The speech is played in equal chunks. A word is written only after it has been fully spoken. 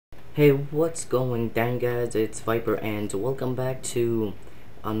Hey, what's going down, guys? It's Viper and welcome back to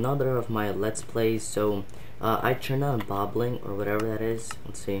another of my Let's Plays. I turned on bobbling or whatever that is.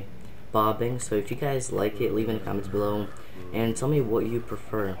 Let's see. Bobbing. So if you guys like it, leave in the comments below and tell me what you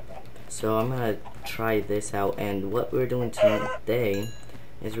prefer. So I'm gonna try this out, and what we're doing today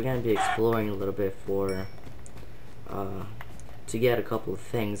is we're gonna be exploring a little bit to get a couple of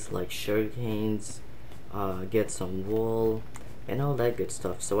things like sugarcanes, get some wool, and all that good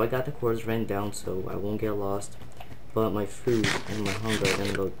stuff. So I got the course written down so I won't get lost, but my food and my hunger are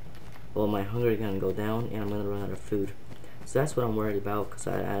gonna go, well, my hunger is gonna go down and I'm gonna run out of food. So that's what I'm worried about, because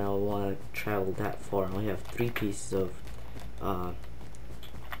I don't want to travel that far. I only have 3 pieces of,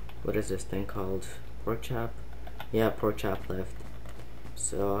 what is this thing called? Pork chop? Yeah, pork chop left.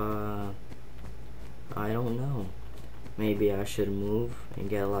 So, I don't know. Maybe I should move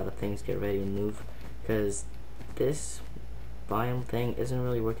and get a lot of things, get ready and move, because this biome thing isn't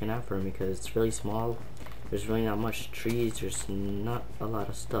really working out for me because it's really small. There's really not much trees. There's not a lot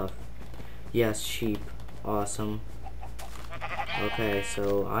of stuff. Yes, sheep. Awesome. Okay,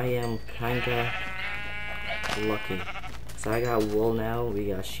 so I am kinda lucky. So I got wool now, we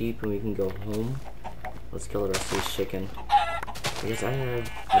got sheep, and we can go home. Let's kill the rest of this chicken. I guess I have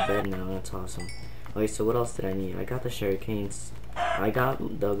a bed now, that's awesome. Okay, so what else did I need? I got the sugar canes. I got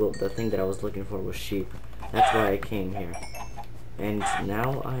the thing that I was looking for was sheep. That's why I came here. And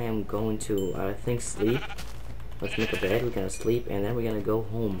now I am going to, I think, sleep. Let's make a bed, we're gonna sleep, and then we're gonna go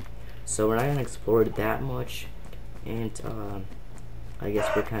home. So we're not gonna explore that much, and I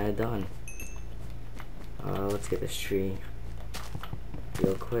guess we're kinda done. Let's get this tree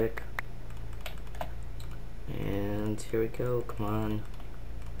real quick. And here we go, come on.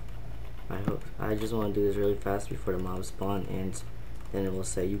 I just want to do this really fast before the mobs spawn, and then it will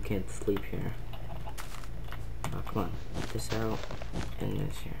say you can't sleep here. Oh, come on, get this out and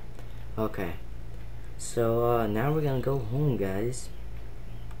this here. Okay, so now we're gonna go home, guys.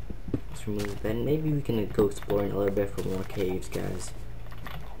 Let's remove the bed. Maybe we can go exploring a little bit for more caves, guys.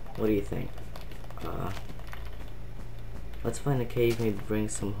 What do you think? Let's find a cave, maybe bring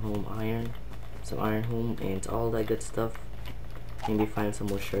some iron home, and all that good stuff. Maybe find some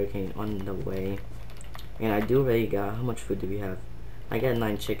more sugarcane on the way. And I do already got, how much food do we have? I got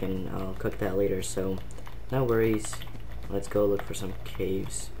 9 chicken. I'll cook that later, so no worries. Let's go look for some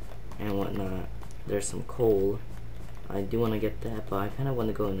caves and whatnot. There's some coal. I do want to get that, but I kind of want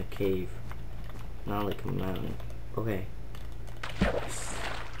to go in a cave, not like a mountain. Okay.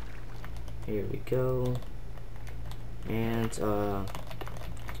 Here we go. And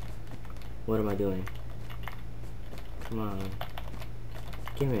what am I doing? Come on.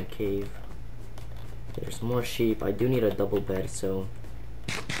 Give me a cave. There's more sheep. I do need a double bed, so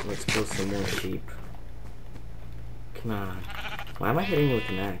let's kill some more sheep. Come on. Why am I hitting you with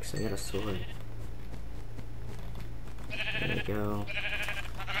an axe? I got a sword. There we go.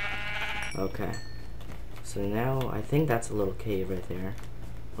 Okay. So now I think that's a little cave right there.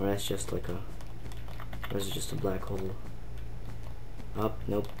 Or that's just like or is it just a black hole? Up,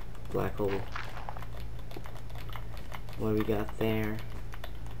 nope. Black hole. What do we got there?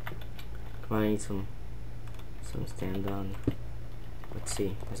 Come on, I need some stand on. Let's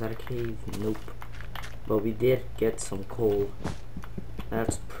see. Is that a cave? Nope. But we did get some coal.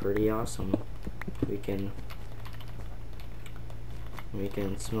 That's pretty awesome. We can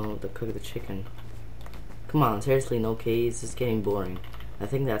cook the chicken. Come on, seriously, no caves? It's getting boring. I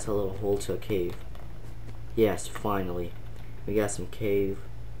think that's a little hole to a cave. Yes, finally. We got some cave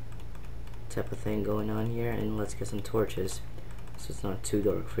type of thing going on here, and let's get some torches so it's not too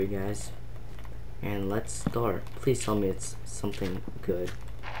dark for you guys. And let's start. Please tell me it's something good.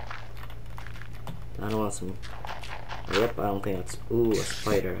 I don't want some. Yep, I don't think that's. Ooh, a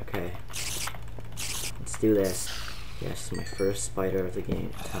spider. Okay. Let's do this. Yes, my first spider of the game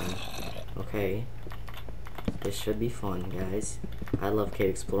time. Okay. This should be fun, guys. I love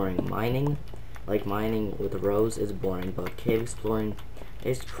cave exploring. Mining with rows is boring, but cave exploring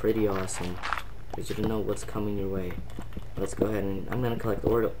is pretty awesome, because you don't know what's coming your way. Let's go ahead and I'm gonna collect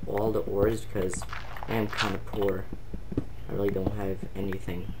all the ores because I am kind of poor. I really don't have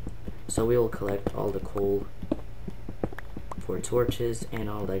anything. So we will collect all the coal for torches and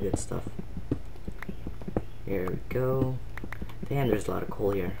all that good stuff. Here we go. Damn, there's a lot of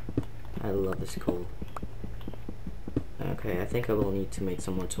coal here. I love this coal. Okay, I think I will need to make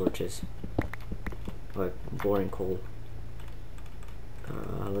some more torches. But boring coal.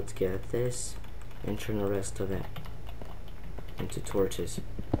 Let's get this and turn the rest of it into torches.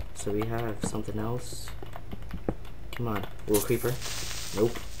 So we have something else. Come on, little creeper.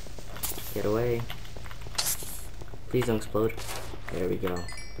 Nope. Get away. Please don't explode. There we go.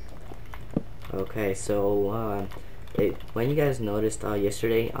 Okay, so when you guys noticed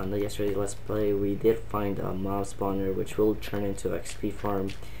yesterday on the yesterday let's play, we did find a mob spawner which will turn into XP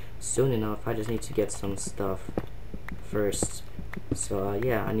farm soon enough. I just need to get some stuff first. So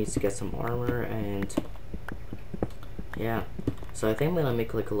yeah, I need to get some armor, and yeah, so I think I'm gonna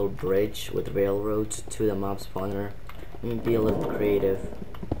make like a little bridge with railroads to the mob spawner. Let me be a little creative.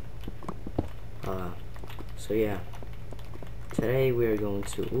 So yeah, today we are going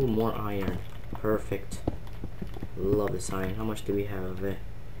to more iron. Perfect. Love this iron. How much do we have of it?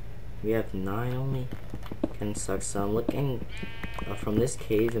 We have 9 only. Can suck some. Looking from this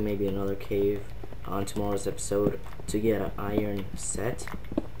cave and maybe another cave on tomorrow's episode to get an iron set,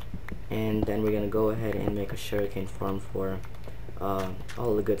 and then we're gonna go ahead and make a sugarcane farm for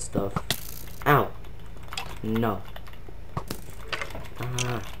all the good stuff. Ow! No.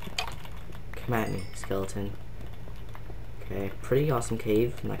 Come at me, skeleton. Okay, pretty awesome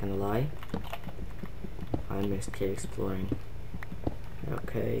cave, I'm not gonna lie. I missed cave exploring.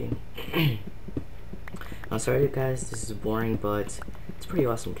 Okay. I'm sorry guys, this is boring, but it's pretty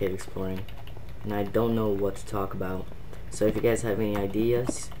awesome cave exploring. And I don't know what to talk about. So if you guys have any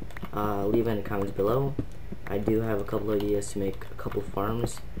ideas, leave it in the comments below. I do have a couple ideas to make a couple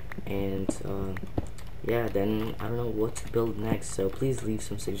farms, and yeah, then I don't know what to build next, so please leave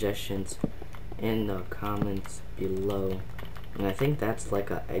some suggestions in the comments below. And I think that's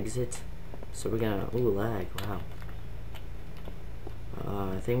like a exit, so we're gonna lag, wow.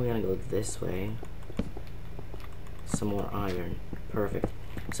 I think we're gonna go this way. Some more iron, perfect.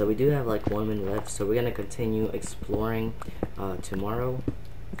 So we do have like 1 minute left, so we're gonna continue exploring tomorrow,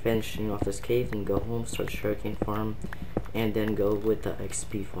 finishing off this cave and go home, start sugarcane farm, and then go with the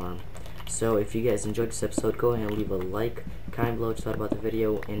XP farm. So if you guys enjoyed this episode, go ahead and leave a like, comment below what you thought about the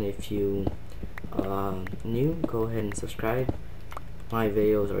video, and if you new, go ahead and subscribe. My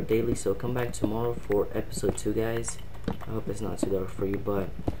videos are daily, so come back tomorrow for episode 2, guys. I hope it's not too dark for you, but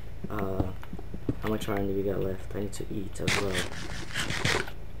how much iron do we got left? I need to eat as well.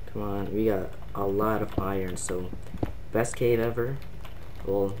 Come on, we got a lot of iron, so best cave ever.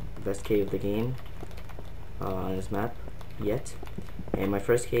 Well, best cave of the game on this map yet. And my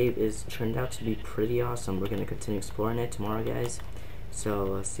first cave is turned out to be pretty awesome. We're gonna continue exploring it tomorrow, guys.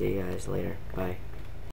 So I'll see you guys later. Bye.